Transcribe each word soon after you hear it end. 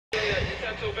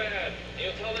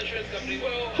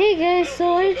Hey guys,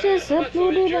 so I just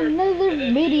uploaded another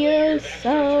video,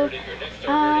 so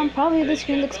probably the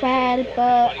screen looks bad,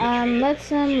 but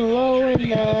let's lower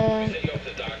the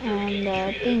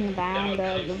thing down,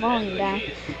 the volume down.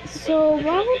 So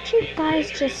why don't you guys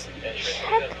just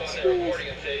check this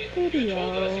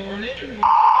video?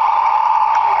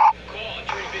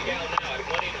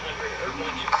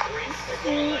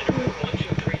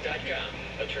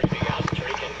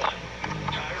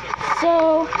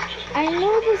 So I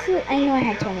know I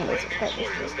have 28 subscribers.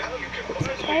 Just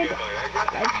subscribe,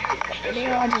 like the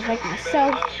video, I just like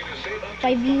myself.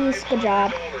 5 views, good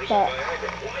job. But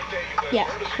yeah,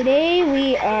 today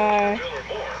we are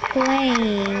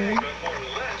playing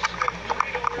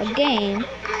a game.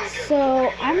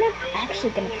 So I'm not actually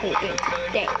gonna play a game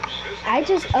today. I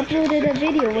just uploaded a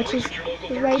video, which is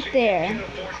right there,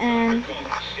 and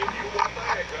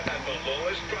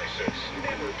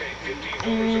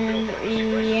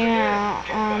yeah,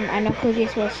 I know Cookie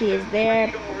Swishy is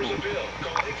there,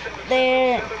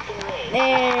 and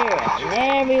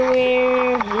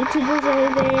everywhere. YouTubers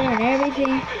are there and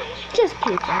everything. Just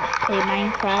play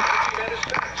Minecraft.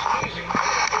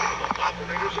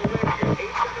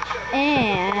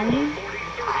 And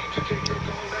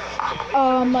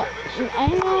I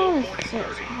know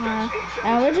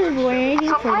now we're just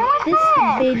waiting for this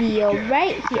video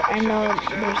right here. I know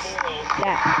there's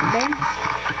that there.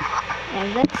 And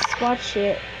let's watch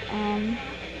it.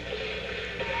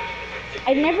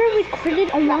 I never recorded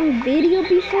a long video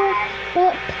before,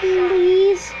 but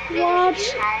please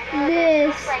watch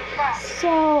this.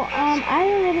 So I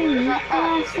don't really need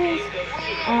glasses.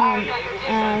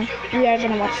 We are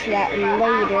gonna watch that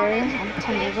later. I'm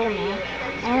 10 years old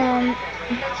now.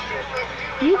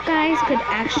 You guys could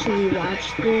actually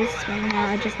watch this right now.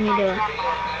 I just need to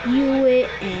view it,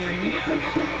 and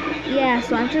yeah,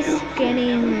 so I'm just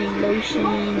getting lotion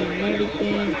and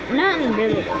everything. Not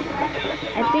really.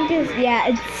 I think it's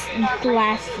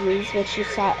glasses, which you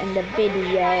saw in the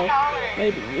video.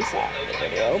 Maybe you saw it in the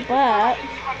video, but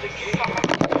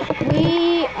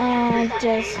we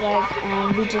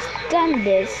just done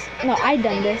this. No, I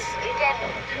done this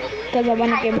because I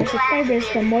want to get more subscribers.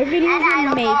 The more videos you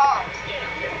make,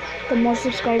 the more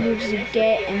subscribers you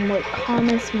get, and more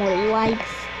comments, more likes,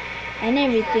 and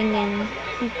everything, and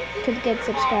you could get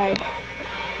subscribed.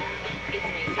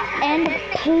 And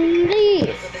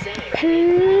please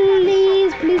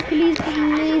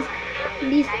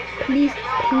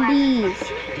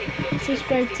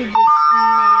subscribe to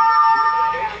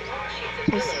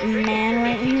this man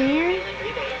right here.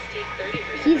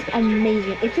 He's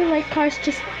amazing. If you like cars,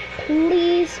 just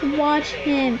please watch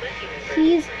him.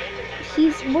 He's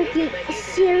working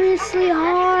seriously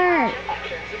hard.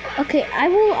 Okay, I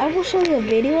will show you a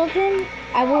video of him.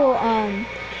 I will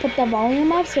put the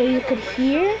volume up so you could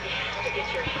hear.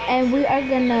 And we are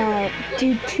gonna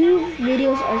do 2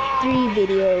 videos or 3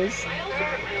 videos.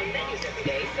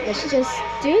 Let's just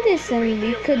do this, and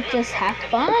we could just have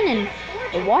fun and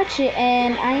watch it.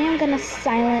 And I am gonna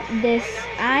silent this.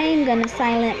 I am gonna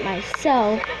silent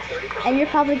myself, and you're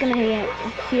probably gonna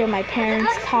hear my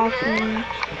parents talking.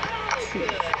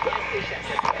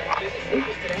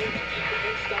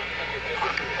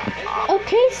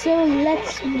 Okay, so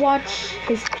let's watch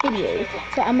his video.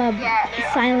 So I'm gonna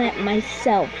silent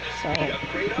myself. So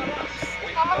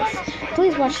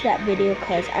please watch that video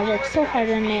because I worked so hard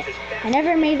on it. I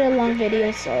never made a long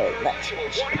video, so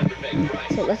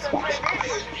let's watch.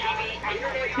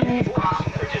 Okay,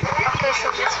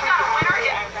 so this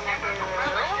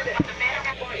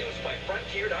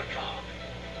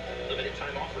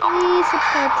please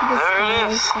subscribe to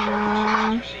this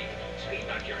channel.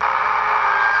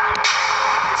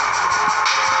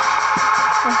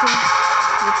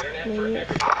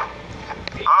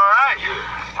 Alright,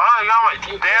 finally got my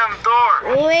damn door.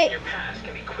 Wait,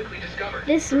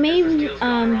 this may be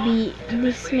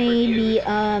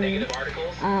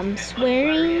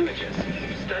swearing.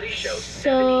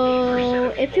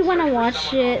 So if you want to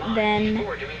watch it, then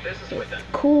it's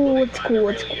cool.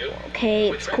 Okay,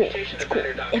 it's cool.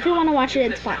 If you want to watch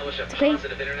it, it's fine. It's okay.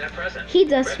 He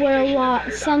does swear a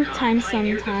lot, sometimes, and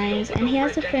he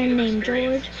has a friend named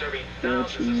George,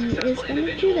 which he is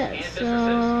gonna do that.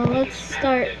 So let's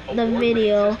start the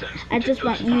video. I just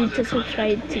want you to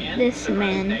subscribe to this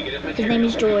man. His name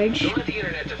is George.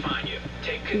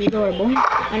 He's adorable.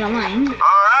 I don't mind.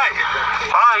 Alright,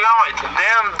 finally got my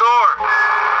damn door.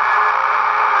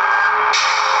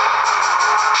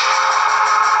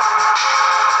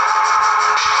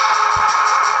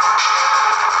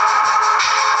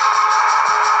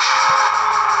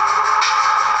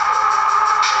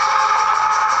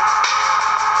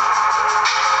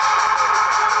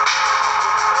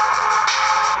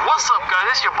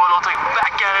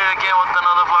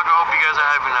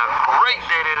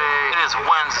 is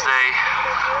Wednesday,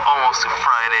 almost to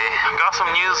Friday. Got some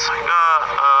news. I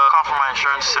got a call from my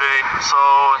insurance today. So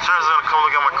insurance is gonna come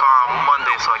look at my car on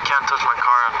Monday, so I can't touch my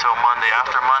car until Monday.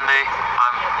 After Monday,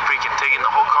 I'm freaking taking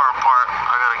the whole car apart.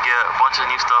 I gotta get a bunch of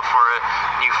new stuff for it.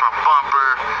 New front bumper,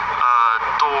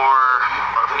 door,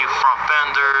 new front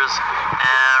fenders,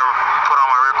 and put on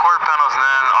my rear quarter panels, and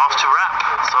then off to wrap.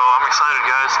 So I'm excited,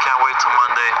 guys. Can't wait till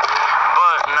Monday.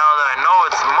 But now that I know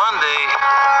it's Monday,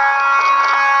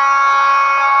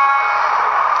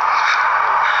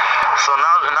 so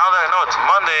now that I know it's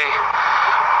Monday,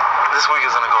 this week is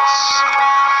gonna go.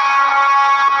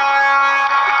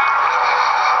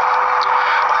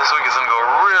 This week is gonna go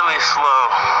really slow.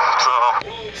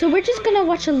 So we're just gonna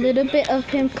watch a little bit of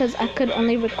him because I could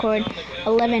only record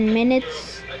 11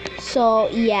 minutes. So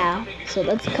yeah. So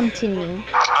let's continue. I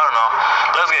don't know.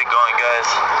 Let's get going, guys.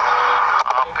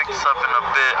 I'll pick this up in a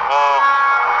bit. Oh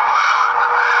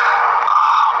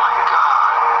my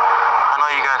god. I know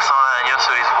you guys saw that in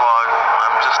yesterday's vlog.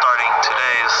 I'm just starting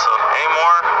today's. So any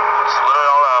more? Just let it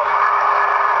all out.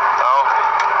 No? Okay.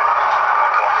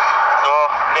 So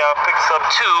yeah, I'll pick this up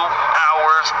 2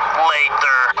 hours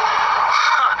later.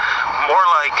 More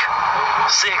like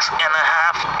 6.5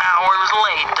 hours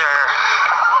later.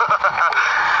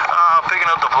 Picking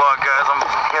up the vlog, guys. I'm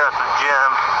here at the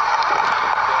gym.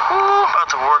 About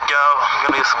to work out.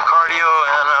 Gonna do some cardio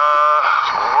and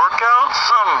work out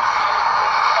some.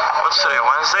 What's today?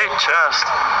 Wednesday? Chest.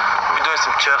 I'll be doing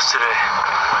some chest today.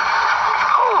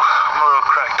 I'm a little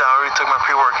cracked out. I already took my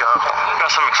pre-workout.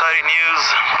 Got some exciting news,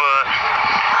 but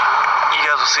you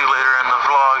guys will see later in the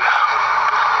vlog.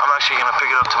 I'm actually gonna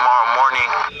pick it up tomorrow morning.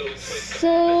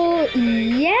 So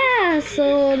yeah,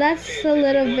 so that's a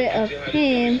little bit of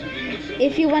him.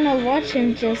 If you wanna watch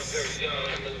him, just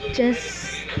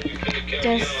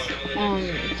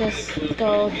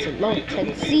go to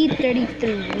Lowtech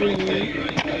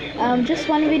Z33. Just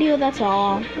one video, that's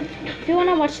all. If you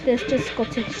wanna watch this, just go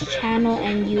to his channel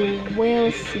and you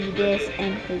will see this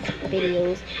in his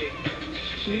videos.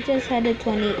 He just had a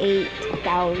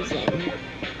 28,000.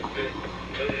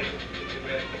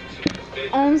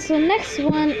 So next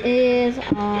one is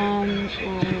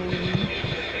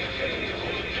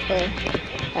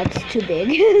that's too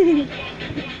big.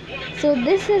 So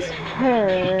this is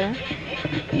her.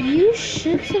 You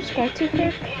should subscribe to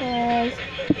her because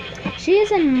she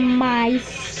is in my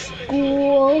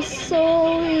school,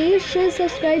 so you should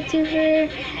subscribe to her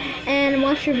and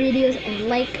watch her videos and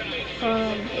like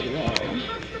her video.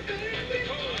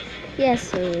 Yes,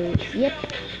 so yep.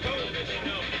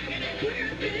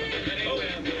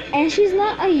 And she's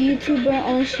not a YouTuber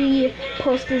unless she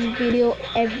posts this video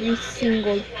every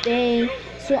single day.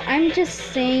 So I'm just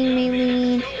saying,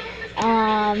 mainly,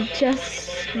 just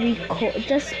if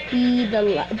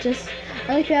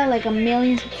you have like 1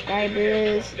 million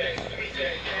subscribers,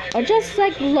 or just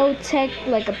like Lowtech,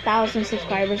 like 1,000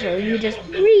 subscribers, or you just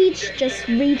reached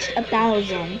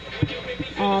 1,000.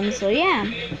 So yeah,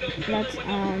 let's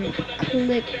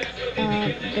click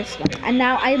this one. And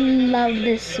now I love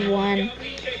this one.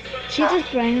 She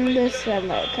just bring this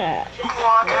like yeah.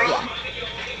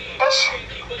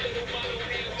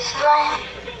 Slime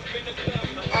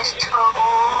is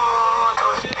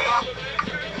totally real.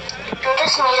 You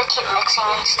just need to keep mixing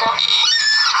and stuff.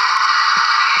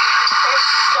 There's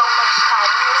so much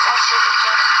time in this. I should have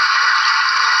just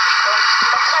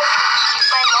because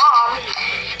my mom,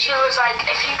 she was like,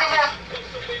 if you're gonna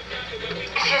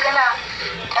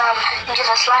do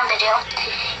the slime video,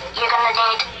 you're gonna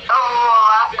need a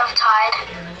lot of Tide.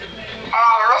 And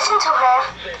I listened to her,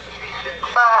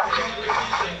 but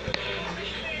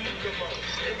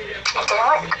it didn't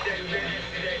work.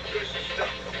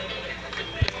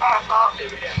 Her fault.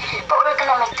 But we're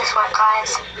gonna make this work,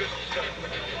 guys.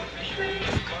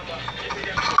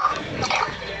 Okay.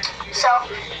 So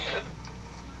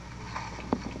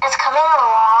it's coming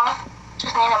along.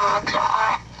 Just need to mix it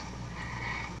more.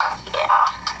 Yeah.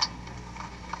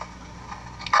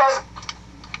 Cause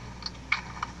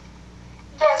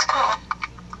yeah, it's coming.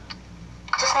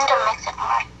 Just need to mix it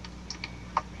more.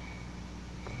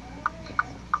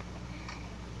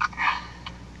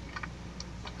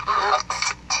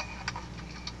 Mix it.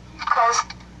 Because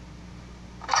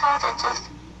sometimes it just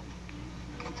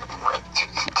gets way too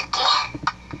sticky.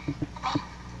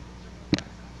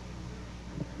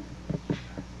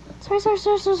 Sorry.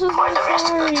 Pour the rest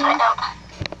of the Tide out.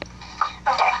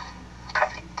 Okay,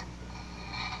 perfect.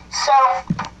 So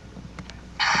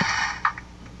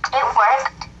it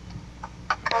worked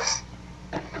because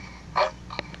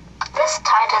this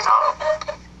Tide is all over the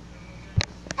place.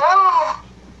 No,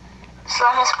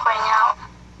 slime is pouring out.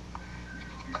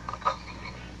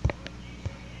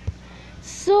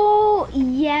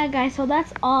 yeah, guys, so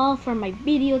that's all for my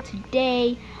video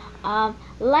today.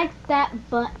 Like that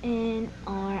button,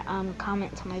 or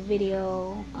comment to my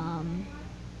video,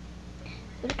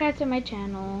 subscribe to my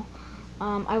channel.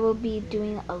 I will be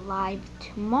doing a live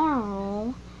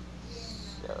tomorrow,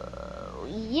 so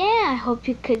yeah, I hope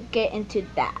you could get into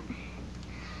that.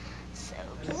 So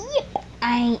yeah,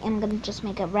 I am gonna just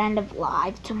make a random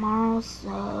live tomorrow,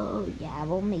 so yeah,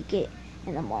 we'll make it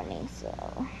in the morning.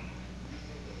 So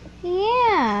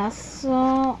yeah,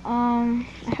 so I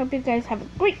hope you guys have a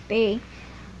great day.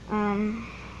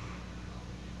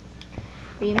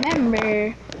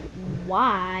 Remember,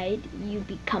 why you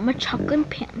become a chocolate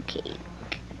pancake?